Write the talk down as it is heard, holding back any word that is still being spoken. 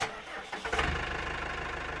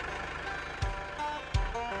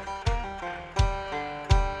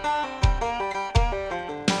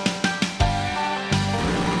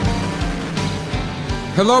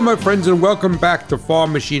Hello, my friends, and welcome back to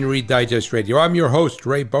Farm Machinery Digest Radio. I'm your host,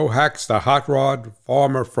 Ray Bohacs, the hot rod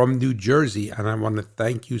farmer from New Jersey, and I want to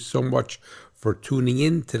thank you so much for tuning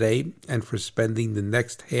in today and for spending the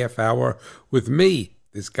next half hour with me,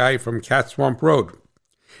 this guy from Cat Swamp Road.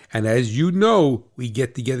 And as you know, we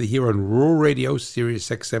get together here on Rural Radio, Sirius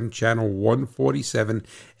XM Channel 147,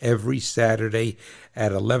 every Saturday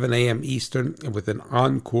at 11 a.m. Eastern, with an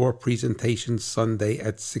encore presentation Sunday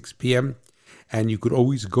at 6 p.m., and you could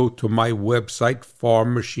always go to my website,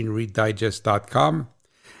 farmmachinerydigest.com,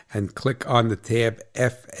 and click on the tab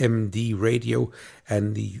FMD Radio,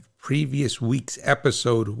 and the previous week's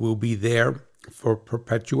episode will be there for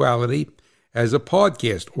perpetuality as a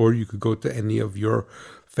podcast, or you could go to any of your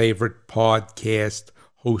favorite podcast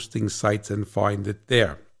hosting sites and find it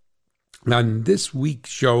there. Now, in this week's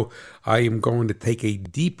show, I am going to take a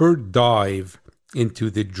deeper dive into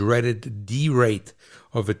the dreaded D-rate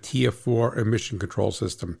of a Tier 4 emission control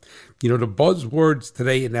system. You know, the buzzwords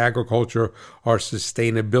today in agriculture are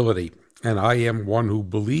sustainability, and I am one who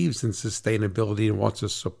believes in sustainability and wants to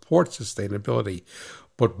support sustainability.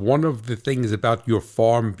 But one of the things about your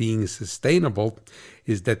farm being sustainable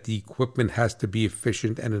is that the equipment has to be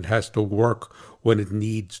efficient and it has to work when it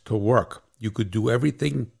needs to work. You could do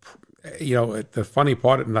everything. You know, the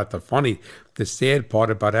sad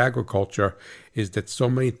part about agriculture is that so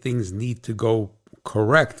many things need to go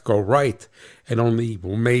correct, go right, and only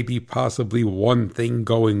maybe possibly one thing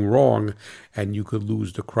going wrong, and you could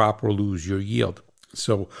lose the crop or lose your yield.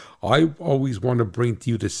 So I always want to bring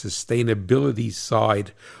to you the sustainability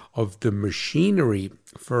side of the machinery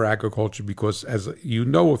for agriculture, because as you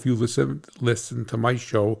know, if you listen to my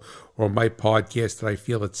show or my podcast, that I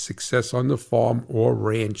feel that success on the farm or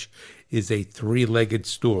ranch is a three-legged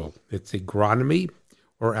stool. It's agronomy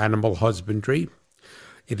or animal husbandry,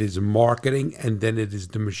 it is marketing, and then it is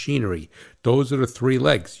the machinery. Those are the three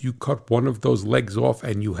legs. You cut one of those legs off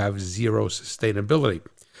and you have zero sustainability.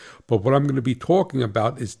 But what I'm going to be talking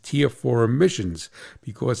about is Tier 4 emissions,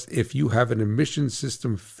 because if you have an emission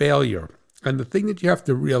system failure, and the thing that you have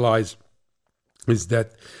to realize is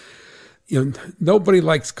that nobody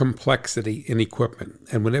likes complexity in equipment.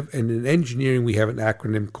 And in engineering, we have an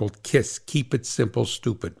acronym called KISS, Keep It Simple,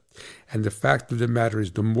 Stupid. And the fact of the matter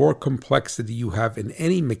is, the more complexity you have in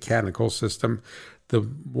any mechanical system, the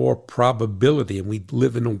more probability, and we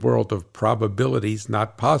live in a world of probabilities,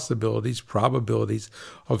 not possibilities, probabilities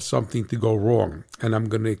of something to go wrong. And I'm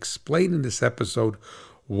going to explain in this episode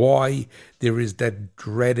why there is that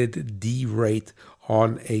dreaded D rate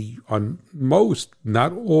on most,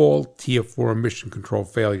 not all, Tier 4 emission control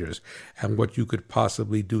failures, and what you could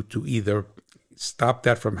possibly do to either stop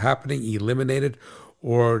that from happening, eliminate it,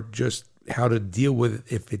 or just how to deal with it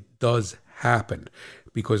if it does happen.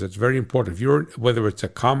 Because it's very important. Whether it's a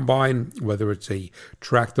combine, whether it's a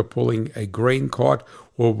tractor pulling a grain cart,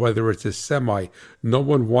 or whether it's a semi, no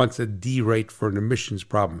one wants a D rate for an emissions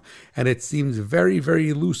problem. And it seems very, very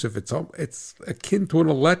elusive. It's akin to an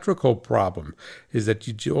electrical problem, is that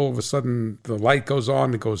you all of a sudden the light goes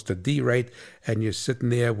on, it goes to D rate, and you're sitting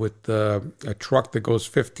there with a truck that goes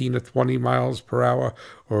 15 to 20 miles per hour,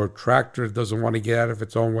 or a tractor that doesn't want to get out of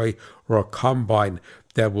its own way, or a combine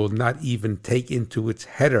that will not even take into its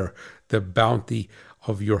header the bounty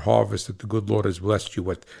of your harvest that the good Lord has blessed you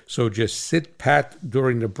with. So just sit pat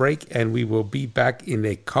during the break, and we will be back in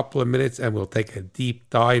a couple of minutes, and we'll take a deep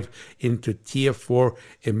dive into Tier 4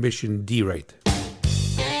 emission D rate.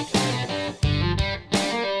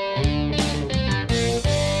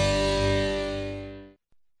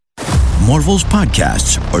 Marvel's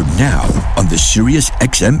podcasts are now on the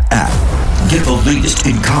SiriusXM app. Get the latest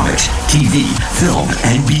in comics, TV, film,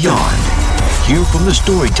 and beyond. Hear from the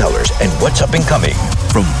storytellers and what's up and coming.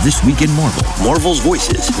 From This Week in Marvel, Marvel's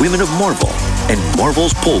Voices, Women of Marvel, and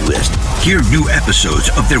Marvel's Pull List. Hear new episodes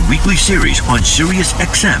of their weekly series on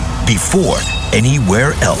SiriusXM before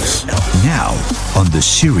anywhere else. Now on the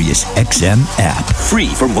SiriusXM app. Free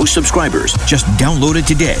for most subscribers. Just download it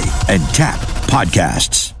today and tap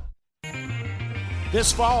Podcasts.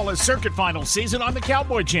 This fall is Circuit Finals season on the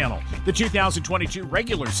Cowboy Channel. The 2022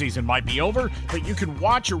 regular season might be over, but you can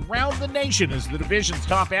watch around the nation as the division's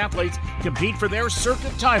top athletes compete for their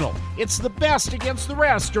circuit title. It's the best against the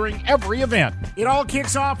rest during every event. It all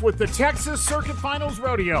kicks off with the Texas Circuit Finals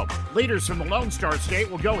Rodeo. Leaders from the Lone Star State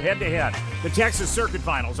will go head-to-head. The Texas Circuit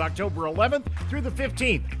Finals, October 11th through the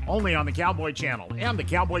 15th, only on the Cowboy Channel and the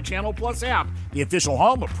Cowboy Channel Plus app, the official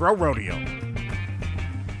home of Pro Rodeo.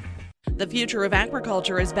 The future of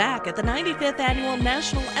agriculture is back at the 95th Annual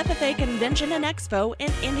National FFA Convention and Expo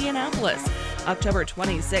in Indianapolis. October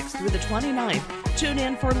 26th through the 29th. Tune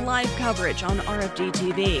in for live coverage on RFD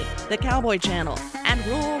TV, the Cowboy Channel, and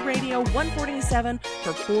Rural Radio 147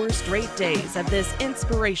 for 4 straight days of this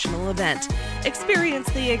inspirational event. Experience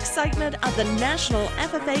the excitement of the National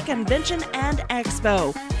FFA Convention and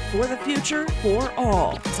Expo. For the future, for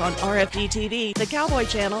all. It's on RFD TV, the Cowboy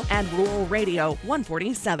Channel, and Rural Radio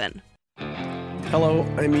 147. Hello,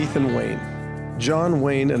 I'm Ethan Wayne. John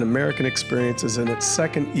Wayne, An American Experience, is in its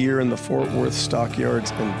 2nd year in the Fort Worth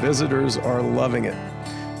Stockyards, and visitors are loving it.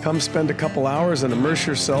 Come spend a couple hours and immerse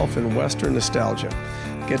yourself in Western nostalgia.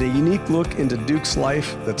 Get a unique look into Duke's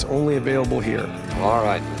life that's only available here. All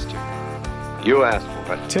right, mister. You asked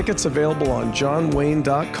for it. Tickets available on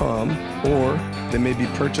johnwayne.com, or they may be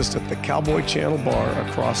purchased at the Cowboy Channel Bar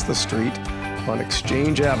across the street on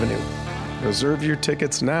Exchange Avenue. Reserve your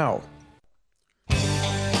tickets now.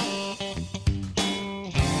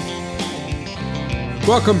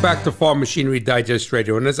 Welcome back to Farm Machinery Digest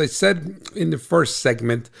Radio. And as I said in the first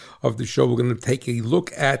segment of the show, we're going to take a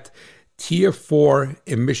look at Tier 4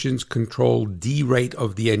 emissions control D rate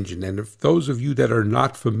of the engine. And if those of you that are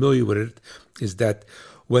not familiar with it, is that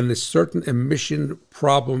when a certain emission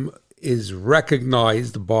problem is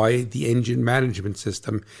recognized by the engine management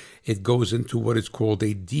system, it goes into what is called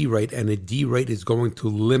a D rate, and a D rate is going to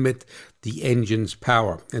limit the engine's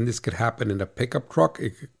power. And this could happen in a pickup truck, a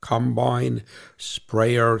combine,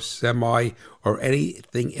 sprayer, semi, or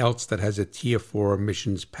anything else that has a Tier 4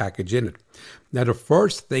 emissions package in it. Now, the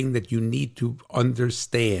first thing that you need to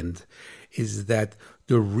understand is that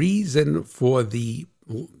the reason for the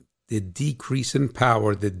decrease in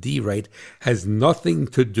power, the D rate, has nothing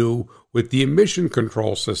to do with the emission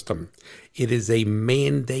control system. It is a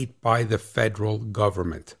mandate by the federal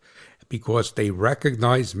government, because they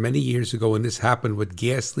recognized many years ago, and this happened with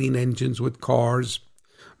gasoline engines with cars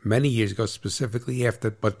many years ago, specifically after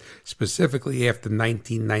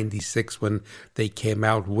 1996, when they came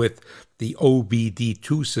out with the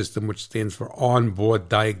OBD2 system, which stands for Onboard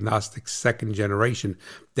Diagnostic Second Generation.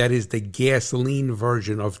 That is the gasoline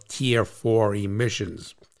version of Tier 4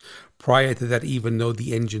 emissions. Prior to that, even though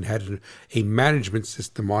the engine had a management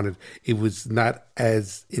system on it, it was not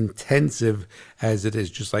as intensive as it is.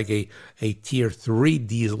 Just like a Tier 3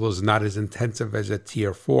 diesel is not as intensive as a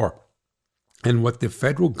Tier 4. And what the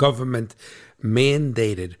federal government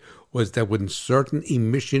mandated was that when certain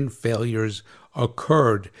emission failures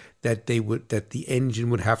occurred, that the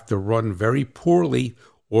engine would have to run very poorly,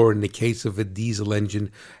 or in the case of a diesel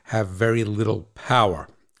engine, have very little power.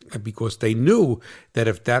 Because they knew that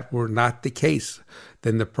if that were not the case,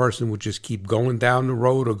 then the person would just keep going down the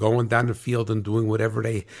road or going down the field and doing whatever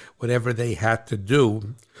they had to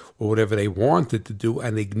do, or whatever they wanted to do,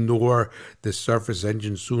 and ignore the surface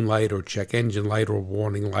engine soon light or check engine light or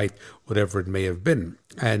warning light, whatever it may have been.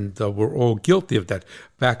 And we're all guilty of that.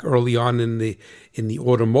 Back early on in the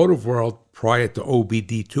automotive world, prior to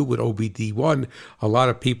OBD2 with OBD1, a lot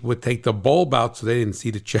of people would take the bulb out so they didn't see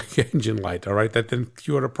the check engine light. All right, that didn't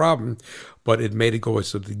cure the problem, but it made it go away.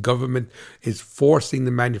 So the government is forcing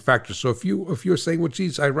the manufacturer. So if you're saying, well,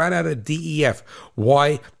 geez, I ran out of DEF,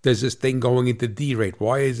 why does this thing going into D rate?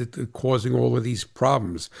 Why is it causing all of these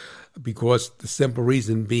problems? Because the simple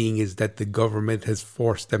reason being is that the government has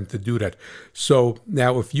forced them to do that. So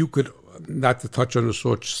now, if you could, not to touch on a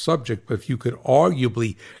such subject, but if you could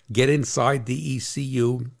arguably get inside the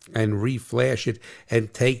ECU and reflash it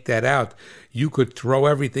and take that out, you could throw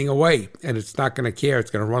everything away and it's not going to care.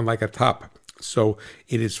 It's going to run like a top. So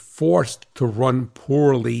it is forced to run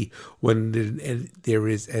poorly when there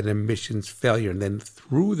is an emissions failure. And then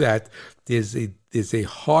through that, there's a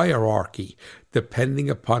hierarchy depending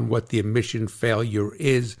upon what the emission failure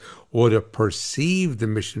is, or the perceived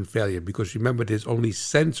emission failure. Because remember, there's only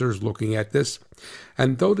sensors looking at this.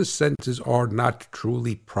 And though the sensors are not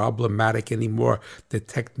truly problematic anymore, the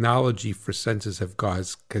technology for sensors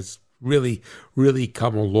has really, really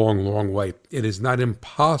come a long, long way. It is not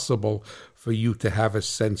impossible for you to have a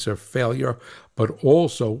sensor failure, but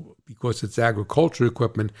also because it's agriculture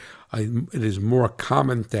equipment, it is more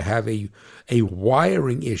common to have a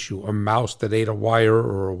wiring issue, a mouse that ate a wire,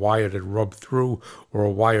 or a wire that rubbed through, or a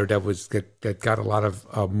wire that got a lot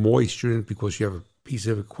of moisture in it, because you have a piece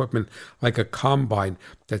of equipment like a combine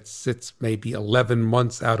that sits maybe 11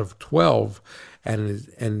 months out of 12,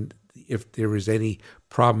 and if there is any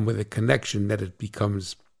problem with a connection, that it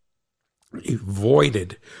becomes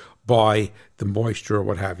voided by the moisture or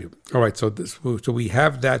what have you. All right, so we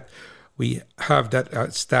have that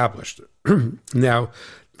established. Now,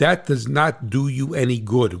 that does not do you any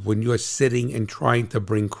good when you're sitting and trying to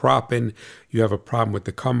bring crop in. You have a problem with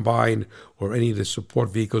the combine or any of the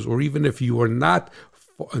support vehicles, or even if you are not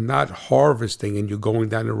not harvesting, and you're going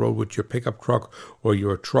down the road with your pickup truck, or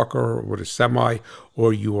you're a trucker or with a semi,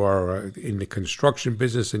 or you are in the construction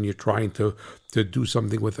business and you're trying to do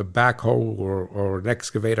something with a backhoe or an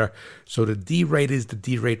excavator. So the D rate is the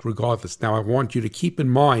D rate regardless. Now, I want you to keep in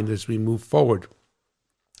mind as we move forward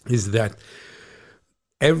is that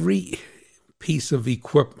every piece of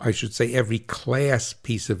equipment, I should say every class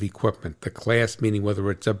piece of equipment, the class meaning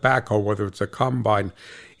whether it's a backhoe, whether it's a combine,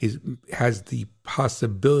 has the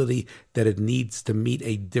possibility that it needs to meet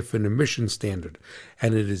a different emission standard.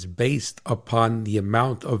 And it is based upon the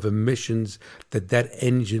amount of emissions that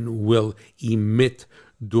engine will emit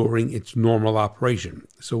during its normal operation.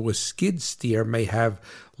 So a skid steer may have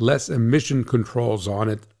less emission controls on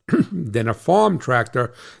it than a farm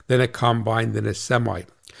tractor, than a combine, than a semi.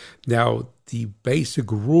 Now, the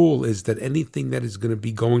basic rule is that anything that is going to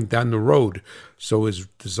be going down the road, so is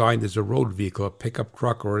designed as a road vehicle, a pickup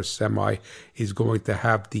truck or a semi, is going to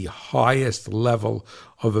have the highest level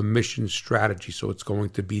of emission strategy. So it's going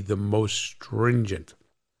to be the most stringent,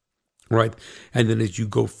 right? And then as you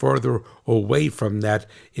go further away from that,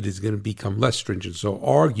 it is going to become less stringent. So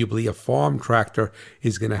arguably, a farm tractor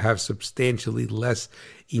is going to have substantially less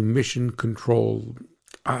emission control.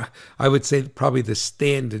 I would say probably the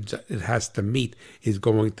standards it has to meet is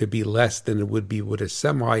going to be less than it would be with a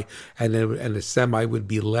semi, and a semi would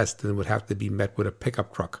be less than it would have to be met with a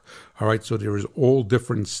pickup truck. All right, so there is all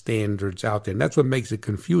different standards out there, and that's what makes it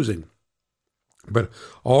confusing. But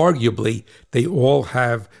arguably, they all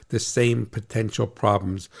have the same potential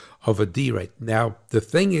problems of a D rate. Now, the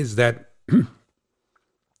thing is that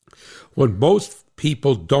what most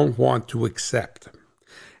people don't want to accept,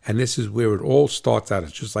 and this is where it all starts out.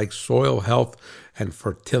 It's just like soil health and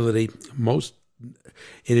fertility.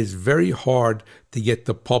 It is very hard to get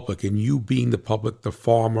the public, and you being the public, the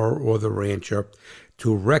farmer or the rancher,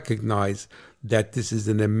 to recognize that this is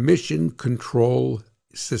an emission control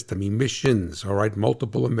system. Emissions, all right,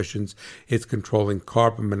 multiple emissions. It's controlling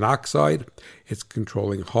carbon monoxide, it's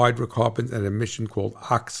controlling hydrocarbons, and an emission called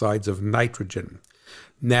oxides of nitrogen.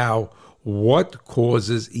 Now, what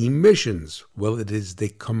causes emissions? Well, it is the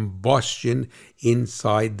combustion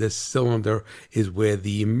inside the cylinder is where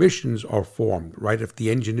the emissions are formed, right? If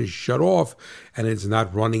the engine is shut off and it's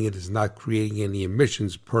not running, it is not creating any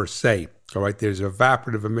emissions per se, all right? There's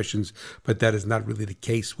evaporative emissions, but that is not really the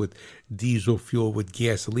case with diesel fuel. With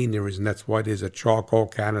gasoline there is, and that's why there's a charcoal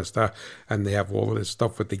canister, and they have all of this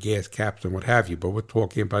stuff with the gas caps and what have you, but we're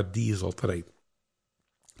talking about diesel today.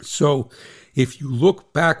 So if you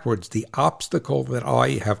look backwards, the obstacle that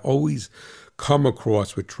I have always come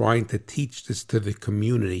across with trying to teach this to the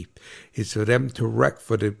community is for them to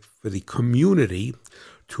for the community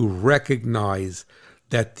to recognize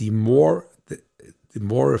that the more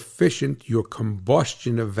efficient your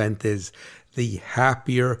combustion event is, the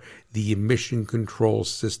happier the emission control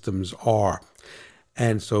systems are.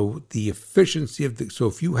 And so the efficiency so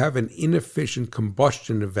if you have an inefficient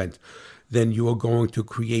combustion event, then you are going to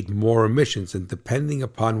create more emissions. And depending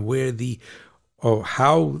upon when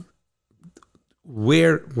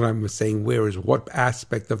I'm saying where is what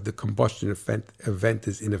aspect of the combustion event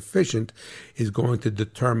is inefficient, is going to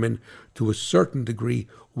determine to a certain degree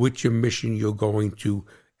which emission you're going to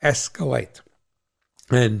escalate.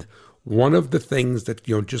 And one of the things that,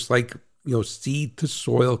 just like, seed to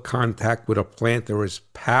soil contact with a planter is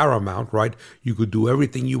paramount, right? You could do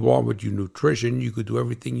everything you want with your nutrition. You could do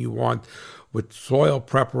everything you want with soil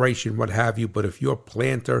preparation, what have you. But if your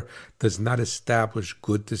planter does not establish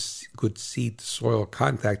good seed to soil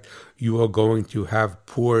contact, you are going to have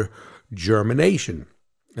poor germination.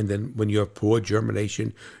 And then when you have poor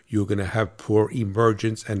germination, you're going to have poor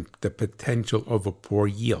emergence and the potential of a poor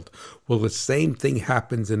yield. Well, the same thing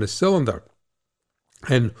happens in a cylinder.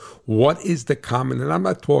 And what is the common, and I'm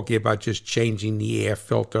not talking about just changing the air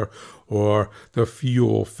filter or the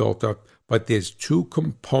fuel filter, but there's two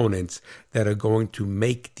components that are going to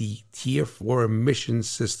make the Tier 4 emission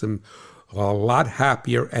system a lot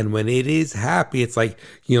happier. And when it is happy, it's like,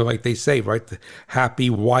 like they say, right? Happy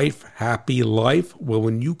wife, happy life. Well,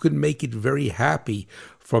 when you can make it very happy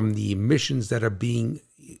from the emissions that are being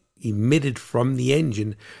emitted from the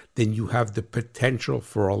engine, then you have the potential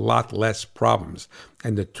for a lot less problems.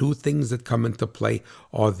 And the two things that come into play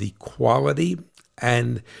are the quality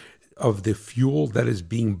and of the fuel that is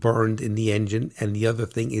being burned in the engine, and the other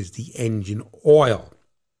thing is the engine oil.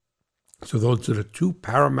 So those are the two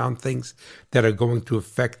paramount things that are going to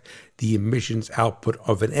affect the emissions output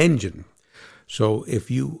of an engine. So if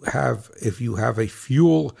you have a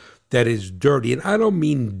fuel that is dirty, and I don't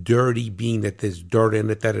mean dirty being that there's dirt in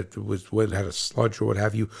it, that it had a sludge or what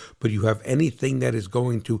have you, but you have anything that is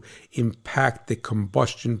going to impact the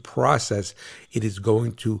combustion process, it is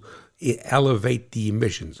going to elevate the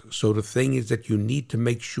emissions. So the thing is that you need to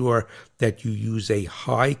make sure that you use a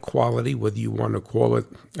high quality, whether you want to call it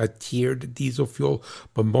a tiered diesel fuel,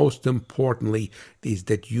 but most importantly is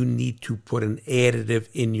that you need to put an additive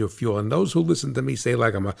in your fuel. And those who listen to me say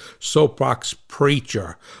like I'm a soapbox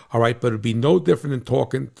preacher, all right, but it'd be no different than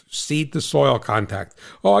talking seed to soil contact.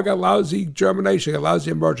 Oh, I got lousy germination, I got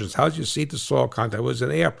lousy emergence. How's your seed to soil contact? There's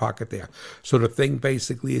an air pocket there. So the thing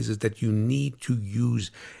basically is that you need to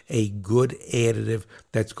use a good additive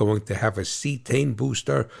that's going to have a cetane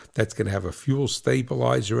booster, that's going to have a fuel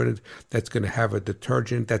stabilizer in it, that's going to have a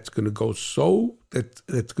detergent, that's going to go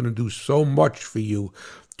that's going to do so much for you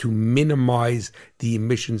to minimize the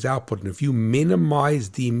emissions output. And if you minimize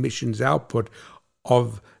the emissions output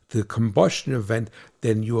of the combustion event,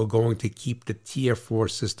 then you are going to keep the Tier 4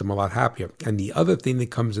 system a lot happier. And the other thing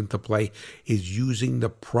that comes into play is using the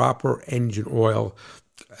proper engine oil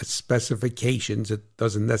specifications. It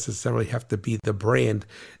doesn't necessarily have to be the brand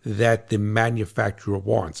that the manufacturer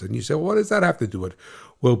wants. And you say, well, what does that have to do with it?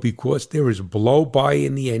 Well, because there is blow-by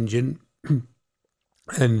in the engine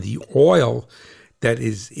and the oil that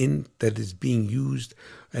is being used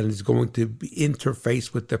and is going to be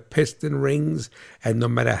interfaced with the piston rings, and no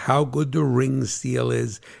matter how good the ring seal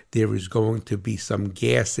is, there is going to be some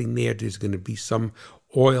gassing there. There's going to be some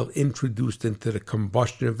oil introduced into the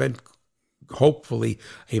combustion event, hopefully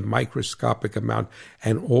a microscopic amount,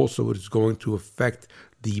 and also it is going to affect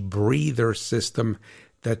the breather system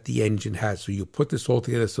that the engine has. So you put this all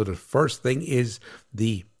together. So the first thing is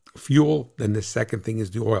the fuel, then the second thing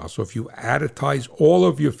is the oil. So if you additize all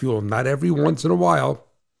of your fuel, not every once in a while,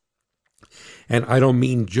 and I don't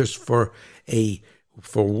mean just for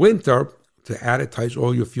winter, to additize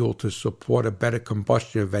all your fuel to support a better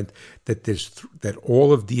combustion event, that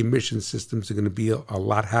all of the emission systems are going to be a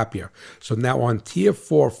lot happier. So now on Tier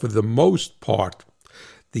 4, for the most part,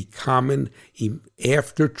 the common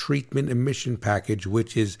after treatment emission package,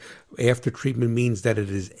 which is after treatment means that it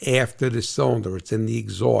is after the cylinder, it's in the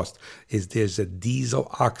exhaust, there's a diesel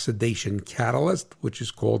oxidation catalyst, which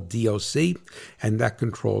is called DOC, and that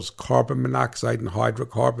controls carbon monoxide and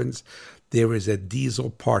hydrocarbons. There is a diesel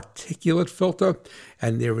particulate filter,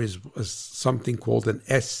 and there is something called an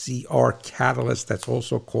SCR catalyst that's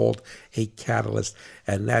also called a catalyst,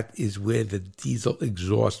 and that is where the diesel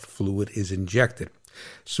exhaust fluid is injected.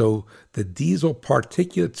 So the diesel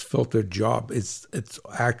particulates filter job it's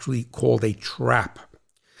actually called a trap,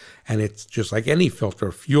 and it's just like any filter,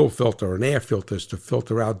 fuel filter, and air filters to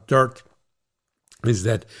filter out dirt. Is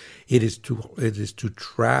that it is to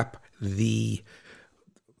trap the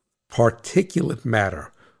particulate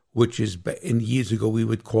matter, which is, in years ago we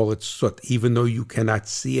would call it soot. Even though you cannot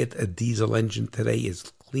see it, a diesel engine today,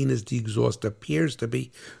 as clean as the exhaust appears to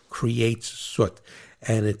be, creates soot,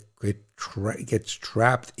 and it gets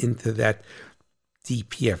trapped into that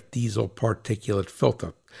DPF, diesel particulate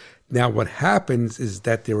filter. Now what happens is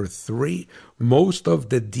that there are most of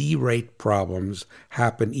the D-rate problems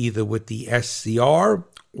happen either with the SCR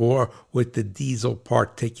or with the diesel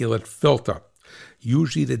particulate filter.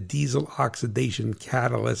 Usually the diesel oxidation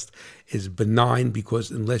catalyst is benign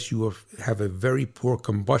because unless you have a very poor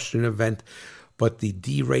combustion event, but the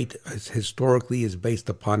D-rate historically is based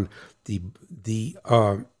upon the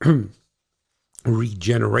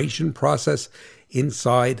regeneration process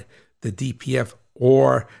inside the DPF,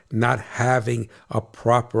 or not having a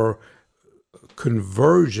proper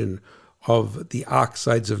conversion of the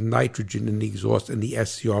oxides of nitrogen in the exhaust and the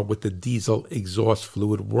SCR with the diesel exhaust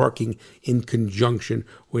fluid working in conjunction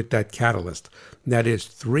with that catalyst. Now there's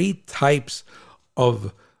 3 types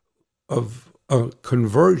of a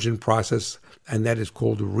conversion process, and that is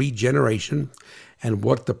called regeneration. And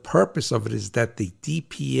what the purpose of it is that the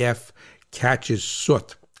DPF catches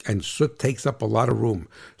soot, and soot takes up a lot of room.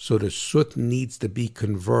 So the soot needs to be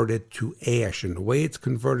converted to ash, and the way it's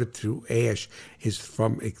converted to ash is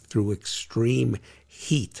through extreme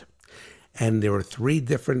heat. And there are 3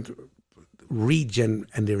 different regen,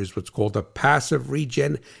 and there is what's called a passive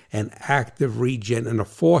regen, an active regen, and a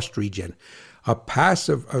forced regen. A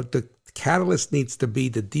passive, the catalyst needs to be,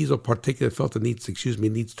 the diesel particulate filter needs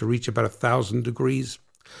to reach about 1,000 degrees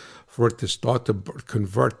for it to start to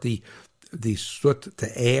convert the soot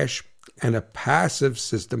to ash. And a passive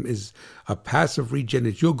system is a passive regen.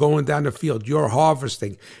 Is you're going down the field, you're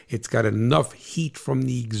harvesting. It's got enough heat from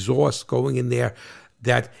the exhaust going in there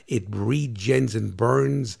that it regens and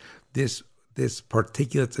burns this this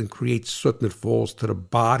particulates and creates soot, and it falls to the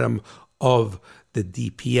bottom of the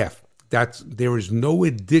DPF. There is no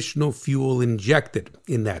additional fuel injected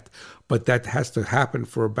in that, but that has to happen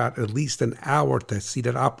for about at least an hour to see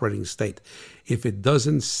that operating state. If it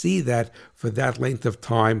doesn't see that for that length of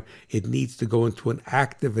time, it needs to go into an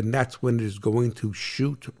active, and that's when it is going to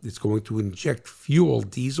shoot. It's going to inject fuel,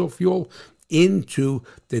 diesel fuel, into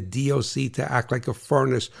the DOC to act like a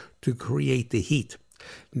furnace to create the heat.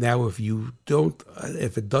 Now,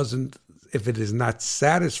 if it is not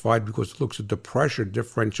satisfied because it looks at the pressure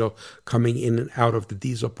differential coming in and out of the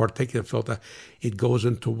diesel particulate filter, it goes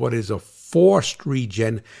into what is a forced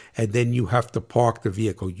regen, and then you have to park the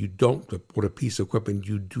vehicle. You don't, with a piece of equipment,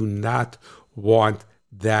 you do not want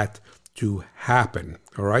that to happen,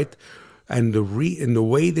 all right? And the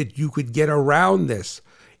way that you could get around this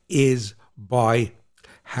is by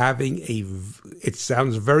having it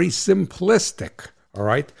sounds very simplistic, all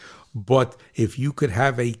right? But if you could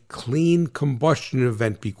have a clean combustion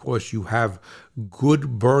event because you have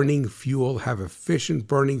good burning fuel, have efficient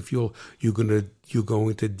burning fuel, you're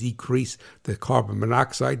going to decrease the carbon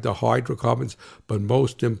monoxide, the hydrocarbons, but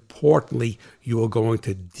most importantly, you are going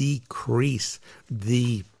to decrease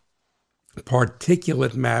the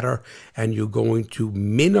particulate matter, and you're going to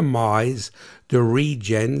minimize the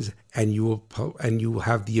regens, and you will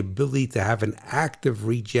have the ability to have an active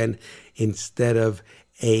regen instead of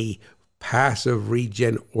a passive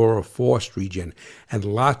regen or a forced regen. And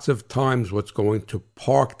lots of times what's going to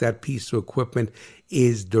park that piece of equipment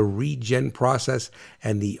is the regen process.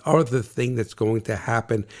 And the other thing that's going to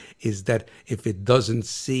happen is that if it doesn't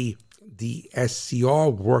see the SCR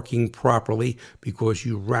working properly because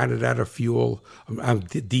you ran it out of fuel,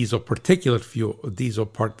 diesel particulate fuel,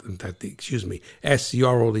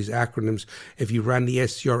 SCR, all these acronyms. If you ran the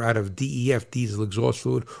SCR out of DEF, diesel exhaust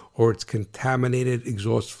fluid, or it's contaminated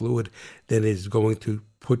exhaust fluid, then it's going to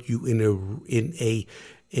put you in a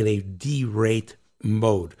derate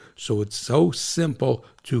mode. So it's so simple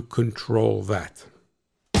to control that.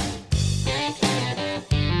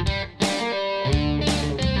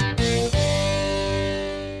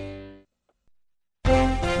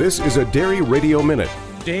 This is a Dairy Radio Minute.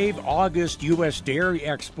 Dave, August U.S. dairy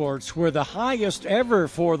exports were the highest ever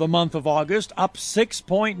for the month of August, up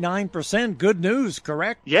 6.9%. Good news,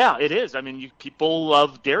 correct? Yeah, it is. I mean, people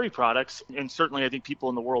love dairy products, and certainly I think people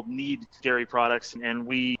in the world need dairy products, and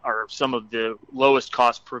we are some of the lowest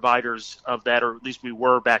cost providers of that, or at least we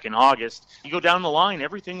were back in August. You go down the line,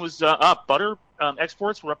 everything was up. Butter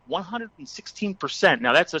exports were up 116%.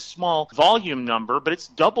 Now, that's a small volume number, but it's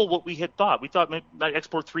double what we had thought. We thought maybe I'd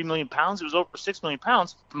export 3 million pounds. It was over 6 million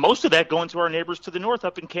pounds. Most of that going to our neighbors to the north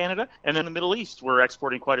up in Canada, and then the Middle East. We're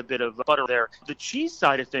exporting quite a bit of butter there. The cheese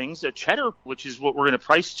side of things, cheddar, which is what we're going to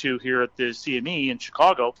price to here at the CME in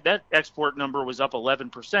Chicago, that export number was up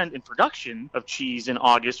 11%. In production of cheese in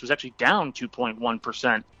August was actually down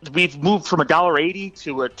 2.1%. We've moved from $1.80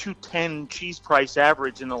 to a $2.10 cheese price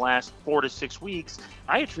average in the last 4 to 6 weeks.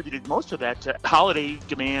 I attributed most of that to holiday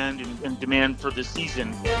demand and demand for the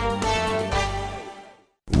season.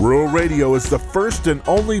 Rural Radio is the first and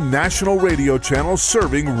only national radio channel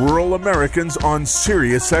serving rural Americans on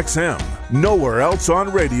Sirius XM. Nowhere else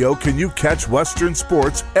on radio can you catch Western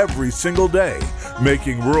sports every single day,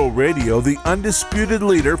 making Rural Radio the undisputed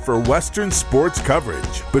leader for Western sports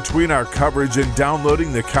coverage. Between our coverage and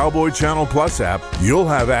downloading the Cowboy Channel Plus app, you'll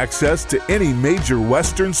have access to any major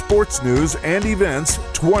Western sports news and events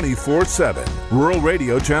 24/7. Rural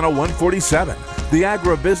Radio Channel 147, the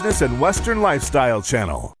agribusiness and Western lifestyle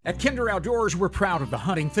channel. At Kinder Outdoors, we're proud of the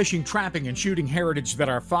hunting, fishing, trapping, and shooting heritage that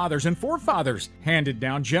our fathers and forefathers handed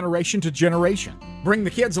down generation to generation. Bring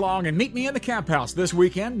the kids along and meet me in the Camp House this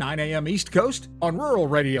weekend, 9 a.m. East Coast, on Rural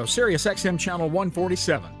Radio, Sirius XM Channel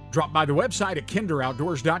 147. Drop by the website at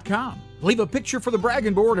kinderoutdoors.com. Leave a picture for the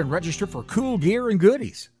bragging board and register for cool gear and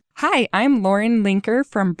goodies. Hi, I'm Lauren Linker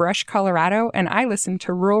from Brush, Colorado, and I listen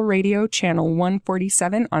to Rural Radio Channel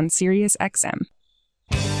 147 on Sirius XM.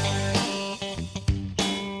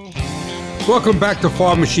 Welcome back to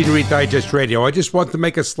Farm Machinery Digest Radio. I just want to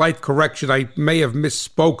make a slight correction. I may have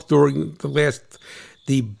misspoke during the last.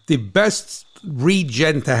 The best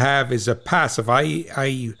regen to have is a passive.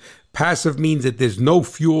 Passive means that there's no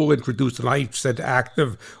fuel introduced, and I said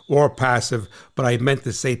active or passive, but I meant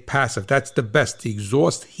to say passive. That's the best. The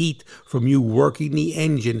exhaust heat from you working the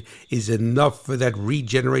engine is enough for that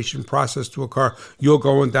regeneration process to occur. You're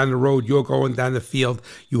going down the road, you're going down the field,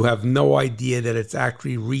 you have no idea that it's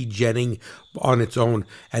actually regenning, on its own.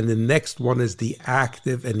 And the next one is the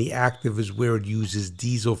active, and the active is where it uses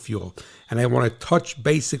diesel fuel. And I want to touch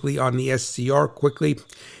basically on the SCR quickly,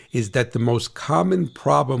 is that the most common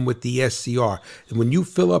problem with the SCR, and when you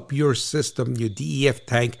fill up your system, your DEF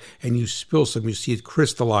tank, and you spill some, you see it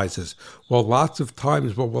crystallizes. Well, lots of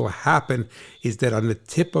times what will happen is that on the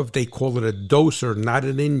tip of, they call it a doser, not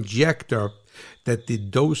an injector, that the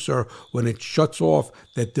doser, when it shuts off,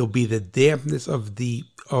 that there'll be the dampness of the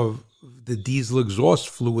diesel exhaust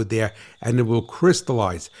fluid there, and it will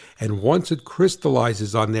crystallize. And once it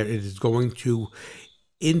crystallizes on there, it is going to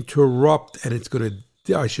interrupt, and it's going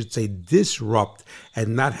to, I should say, disrupt,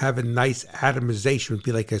 and not have a nice atomization. It would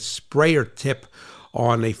be like a sprayer tip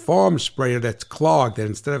on a farm sprayer that's clogged, and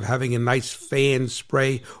instead of having a nice fan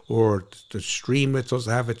spray or the streamlets, also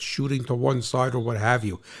have it shooting to one side or what have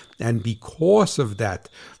you. And because of that,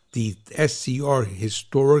 the SCR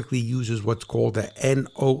historically uses what's called a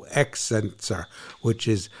NOx sensor, which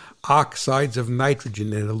is oxides of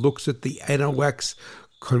nitrogen, and it looks at the NOx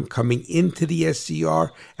coming into the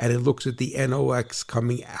SCR, and it looks at the NOx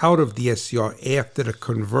coming out of the SCR after the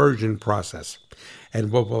conversion process.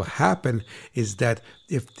 And what will happen is that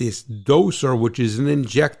if this doser, which is an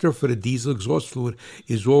injector for the diesel exhaust fluid,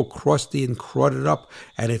 is all crusty and crudded up,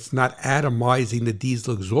 and it's not atomizing the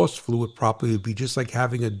diesel exhaust fluid properly, it would be just like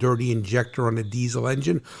having a dirty injector on a diesel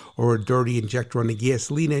engine or a dirty injector on a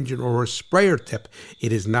gasoline engine or a sprayer tip.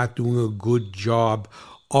 It is not doing a good job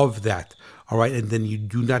of that. All right, and then you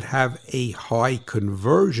do not have a high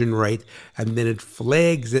conversion rate, and then it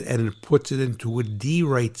flags it and it puts it into a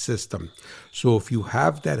D-rate system. So if you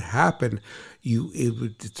have that happen,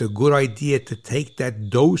 it's a good idea to take that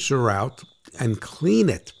doser out and clean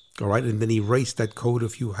it. All right, and then erase that code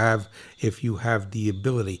if you have the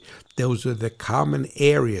ability. Those are the common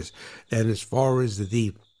areas. And as far as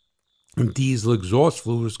the diesel exhaust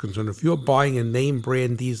fluid is concerned, if you're buying a name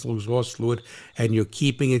brand diesel exhaust fluid and you're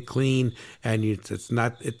keeping it clean and it's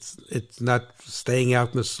not staying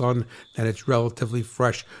out in the sun, and it's relatively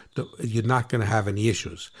fresh, you're not going to have any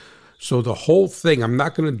issues. So the whole thing, I'm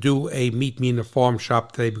not going to do a meet me in the farm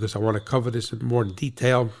shop today because I want to cover this in more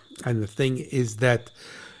detail. And the thing is that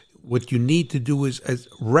what you need to do is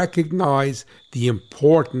recognize the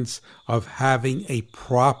importance of having a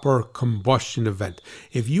proper combustion event.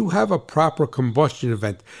 If you have a proper combustion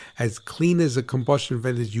event, as clean as a combustion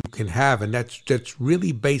event as you can have, and that's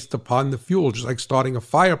really based upon the fuel, just like starting a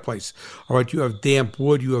fireplace. All right, you have damp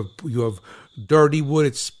wood, you have dirty wood,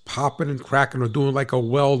 it's popping and cracking, or doing like a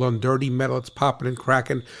weld on dirty metal, it's popping and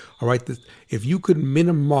cracking. All right, if you could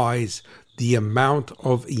minimize the amount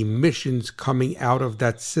of emissions coming out of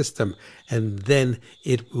that system, and then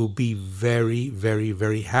it will be very, very,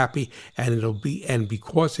 very happy. And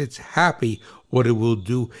because it's happy, what it will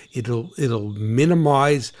do, it'll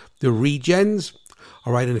minimize the regens.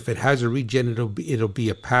 All right, and if it has a regen, it'll be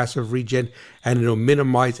a passive regen, and it'll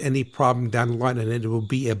minimize any problem down the line, and it will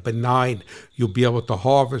be a benign. You'll be able to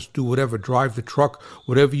harvest, do whatever, drive the truck,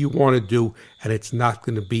 whatever you want to do, and it's not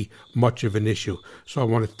going to be much of an issue. So I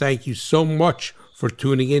want to thank you so much for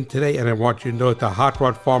tuning in today, and I want you to know that the Hot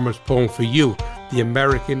Rod Farmer is pulling for you, the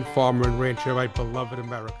American farmer and rancher, my beloved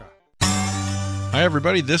America. Hi,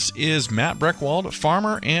 everybody. This is Matt Breckwald,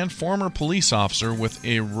 farmer and former police officer, with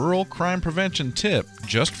a rural crime prevention tip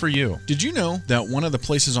just for you. Did you know that one of the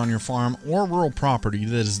places on your farm or rural property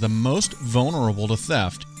that is the most vulnerable to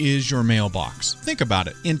theft is your mailbox? Think about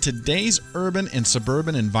it. In today's urban and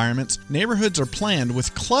suburban environments, neighborhoods are planned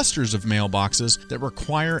with clusters of mailboxes that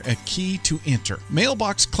require a key to enter.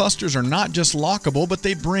 Mailbox clusters are not just lockable, but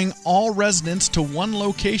they bring all residents to one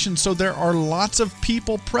location, so there are lots of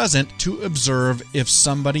people present to observe if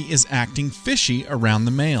somebody is acting fishy around the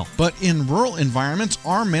mail. But in rural environments,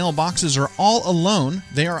 our mailboxes are all alone,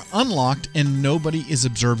 they are unlocked, and nobody is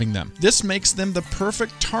observing them. This makes them the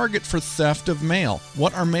perfect target for theft of mail.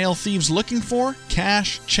 What are mail thieves looking for?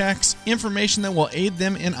 Cash, checks, information that will aid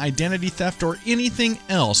them in identity theft, or anything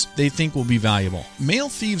else they think will be valuable. Mail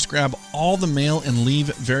thieves grab all the mail and leave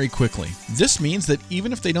very quickly. This means that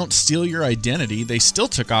even if they don't steal your identity, they still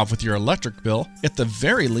took off with your electric bill. At the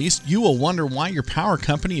very least, you will wonder why your power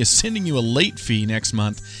company is sending you a late fee next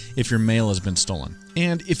month if your mail has been stolen.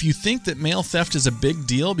 And if you think that mail theft is a big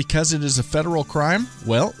deal because it is a federal crime,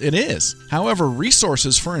 well, it is. However,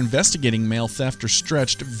 resources for investigating mail theft are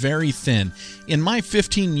stretched very thin. In my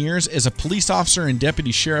 15 years as a police officer and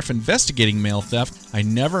deputy sheriff investigating mail theft, I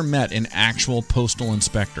never met an actual postal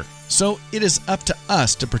inspector. So it is up to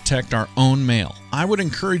us to protect our own mail. I would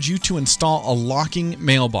encourage you to install a locking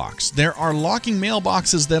mailbox. There are locking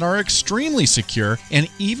mailboxes that are extremely secure, and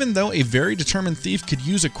even though a very determined thief could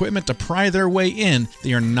use equipment to pry their way in,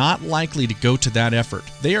 they are not likely to go to that effort.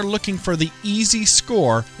 They are looking for the easy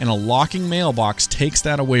score, and a locking mailbox takes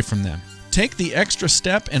that away from them. Take the extra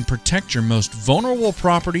step and protect your most vulnerable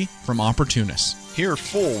property from opportunists. Hear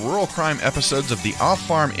full rural crime episodes of the Off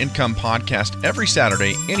Farm Income Podcast every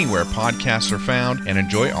Saturday anywhere podcasts are found, and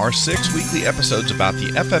enjoy our 6 weekly episodes about the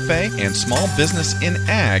FFA and small business in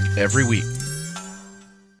ag every week.